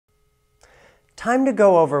Time to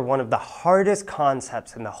go over one of the hardest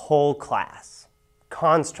concepts in the whole class,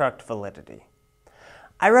 construct validity.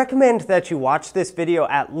 I recommend that you watch this video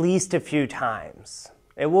at least a few times.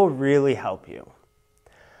 It will really help you.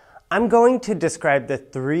 I'm going to describe the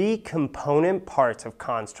three component parts of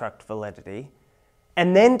construct validity,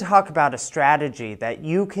 and then talk about a strategy that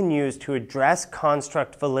you can use to address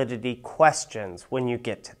construct validity questions when you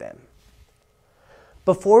get to them.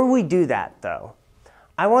 Before we do that, though,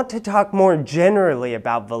 I want to talk more generally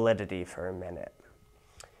about validity for a minute.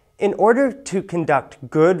 In order to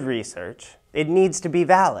conduct good research, it needs to be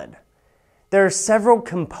valid. There are several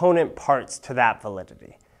component parts to that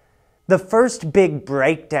validity. The first big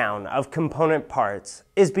breakdown of component parts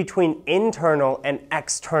is between internal and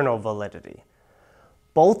external validity.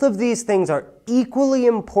 Both of these things are equally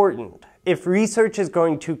important if research is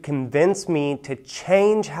going to convince me to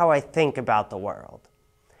change how I think about the world.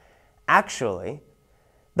 Actually,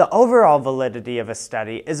 the overall validity of a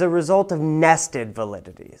study is a result of nested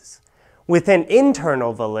validities. Within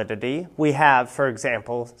internal validity, we have, for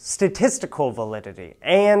example, statistical validity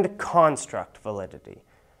and construct validity.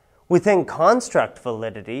 Within construct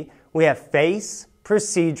validity, we have face,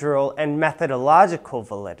 procedural, and methodological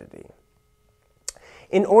validity.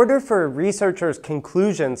 In order for a researcher's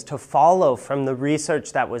conclusions to follow from the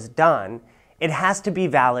research that was done, it has to be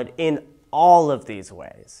valid in all of these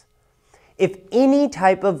ways. If any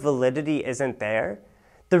type of validity isn't there,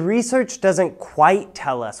 the research doesn't quite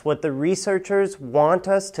tell us what the researchers want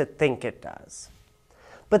us to think it does.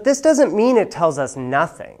 But this doesn't mean it tells us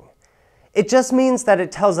nothing. It just means that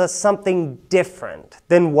it tells us something different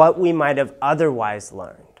than what we might have otherwise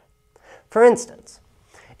learned. For instance,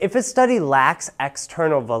 if a study lacks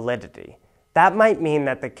external validity, that might mean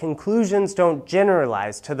that the conclusions don't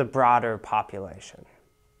generalize to the broader population.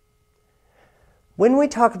 When we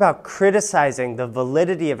talk about criticizing the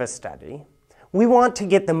validity of a study, we want to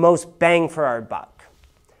get the most bang for our buck.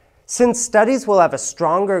 Since studies will have a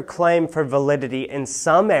stronger claim for validity in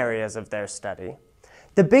some areas of their study,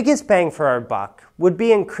 the biggest bang for our buck would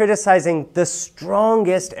be in criticizing the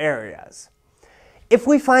strongest areas. If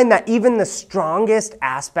we find that even the strongest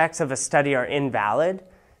aspects of a study are invalid,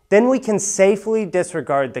 then we can safely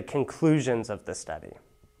disregard the conclusions of the study.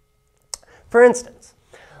 For instance,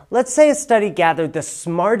 let's say a study gathered the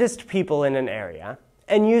smartest people in an area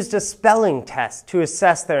and used a spelling test to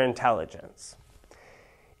assess their intelligence.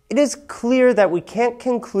 It is clear that we can't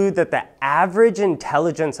conclude that the average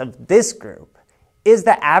intelligence of this group is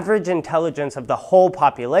the average intelligence of the whole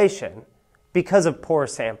population because of poor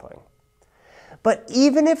sampling. But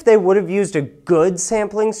even if they would have used a good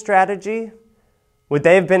sampling strategy, would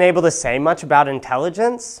they have been able to say much about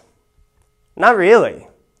intelligence? Not really.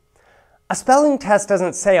 A spelling test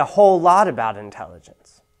doesn't say a whole lot about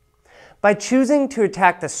intelligence. By choosing to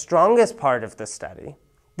attack the strongest part of the study,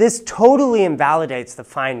 this totally invalidates the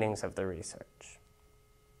findings of the research.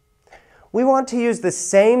 We want to use the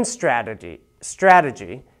same strategy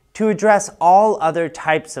to address all other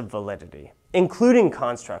types of validity, including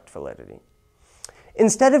construct validity.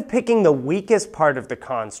 Instead of picking the weakest part of the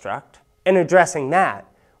construct and addressing that,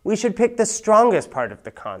 we should pick the strongest part of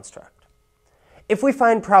the construct. If we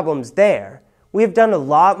find problems there, we have done a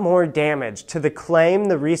lot more damage to the claim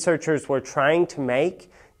the researchers were trying to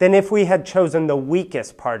make than if we had chosen the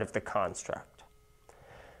weakest part of the construct.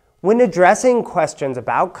 When addressing questions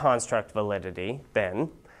about construct validity, then,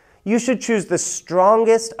 you should choose the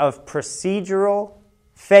strongest of procedural,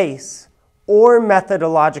 face, or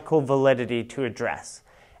methodological validity to address,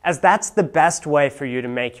 as that's the best way for you to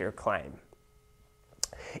make your claim.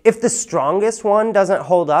 If the strongest one doesn't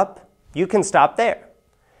hold up, you can stop there.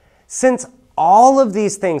 Since all of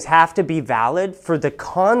these things have to be valid for the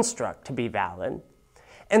construct to be valid,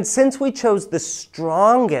 and since we chose the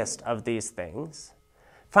strongest of these things,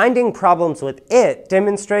 finding problems with it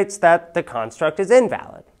demonstrates that the construct is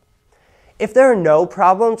invalid. If there are no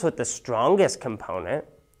problems with the strongest component,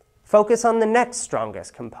 focus on the next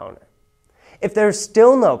strongest component. If there are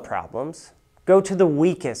still no problems, go to the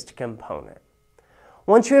weakest component.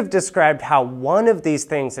 Once you have described how one of these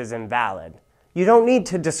things is invalid, you don't need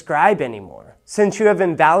to describe anymore, since you have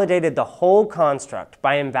invalidated the whole construct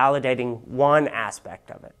by invalidating one aspect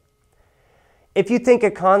of it. If you think a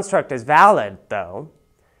construct is valid, though,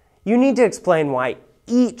 you need to explain why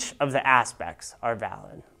each of the aspects are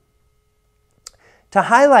valid. To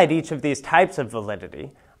highlight each of these types of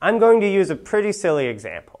validity, I'm going to use a pretty silly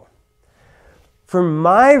example. For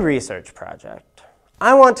my research project,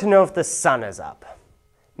 I want to know if the sun is up.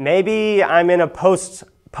 Maybe I'm in a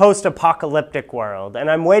post-apocalyptic world and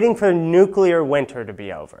I'm waiting for nuclear winter to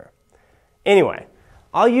be over. Anyway,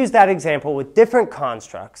 I'll use that example with different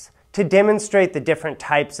constructs to demonstrate the different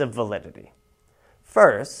types of validity.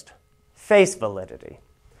 First, face validity.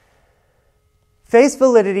 Face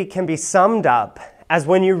validity can be summed up as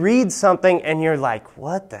when you read something and you're like,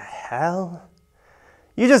 what the hell?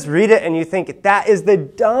 You just read it and you think, that is the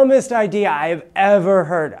dumbest idea I have ever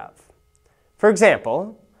heard of. For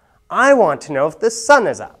example, I want to know if the sun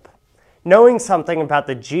is up. Knowing something about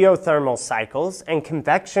the geothermal cycles and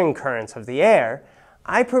convection currents of the air,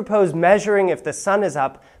 I propose measuring if the sun is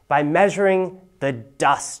up by measuring the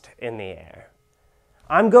dust in the air.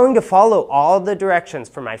 I'm going to follow all the directions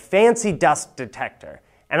for my fancy dust detector,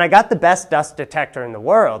 and I got the best dust detector in the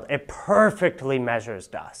world. It perfectly measures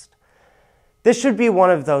dust. This should be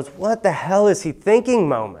one of those, what the hell is he thinking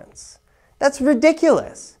moments. That's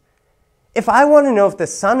ridiculous. If I want to know if the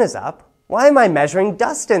sun is up, why am I measuring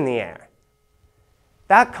dust in the air?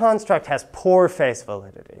 That construct has poor face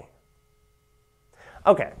validity.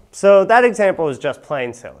 Okay, so that example is just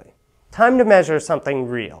plain silly. Time to measure something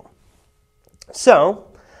real. So,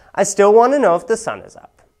 I still want to know if the sun is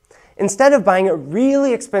up. Instead of buying a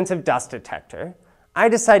really expensive dust detector, I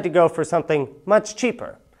decide to go for something much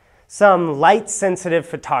cheaper, some light-sensitive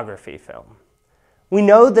photography film. We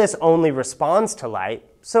know this only responds to light,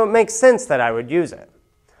 so it makes sense that I would use it.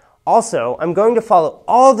 Also, I'm going to follow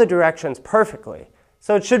all the directions perfectly,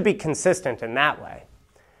 so it should be consistent in that way.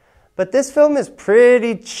 But this film is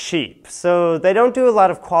pretty cheap, so they don't do a lot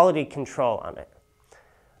of quality control on it.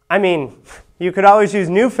 I mean, you could always use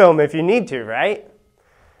new film if you need to, right?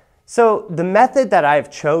 So the method that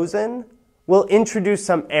I've chosen will introduce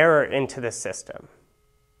some error into the system.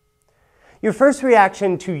 Your first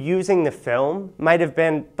reaction to using the film might have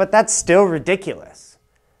been, but that's still ridiculous.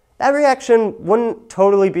 That reaction wouldn't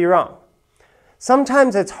totally be wrong.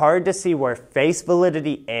 Sometimes it's hard to see where face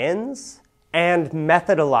validity ends and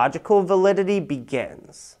methodological validity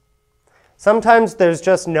begins. Sometimes there's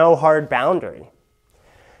just no hard boundary.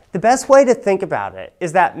 The best way to think about it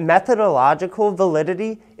is that methodological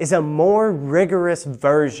validity is a more rigorous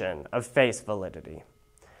version of face validity.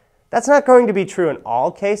 That's not going to be true in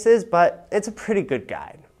all cases, but it's a pretty good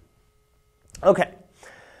guide. Okay,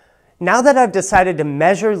 now that I've decided to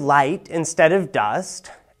measure light instead of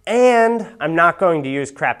dust, and I'm not going to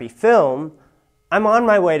use crappy film, I'm on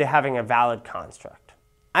my way to having a valid construct.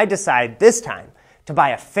 I decide this time to buy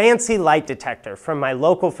a fancy light detector from my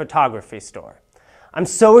local photography store. I'm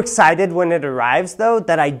so excited when it arrives, though,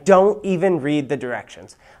 that I don't even read the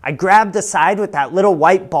directions. I grab the side with that little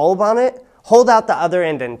white bulb on it, hold out the other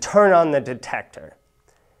end, and turn on the detector.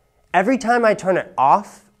 Every time I turn it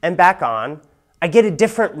off and back on, I get a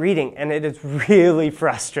different reading, and it is really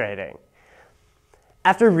frustrating.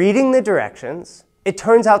 After reading the directions, it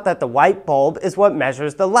turns out that the white bulb is what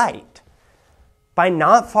measures the light. By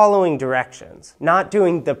not following directions, not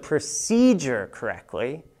doing the procedure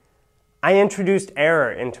correctly, I introduced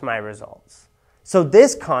error into my results. So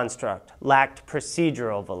this construct lacked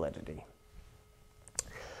procedural validity.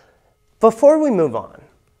 Before we move on,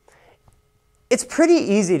 it's pretty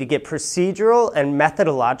easy to get procedural and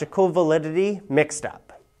methodological validity mixed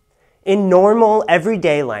up. In normal,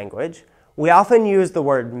 everyday language, we often use the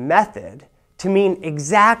word method to mean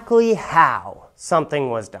exactly how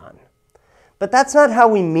something was done. But that's not how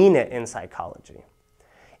we mean it in psychology.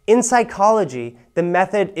 In psychology, the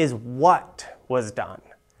method is what was done.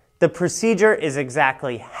 The procedure is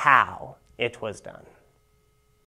exactly how it was done.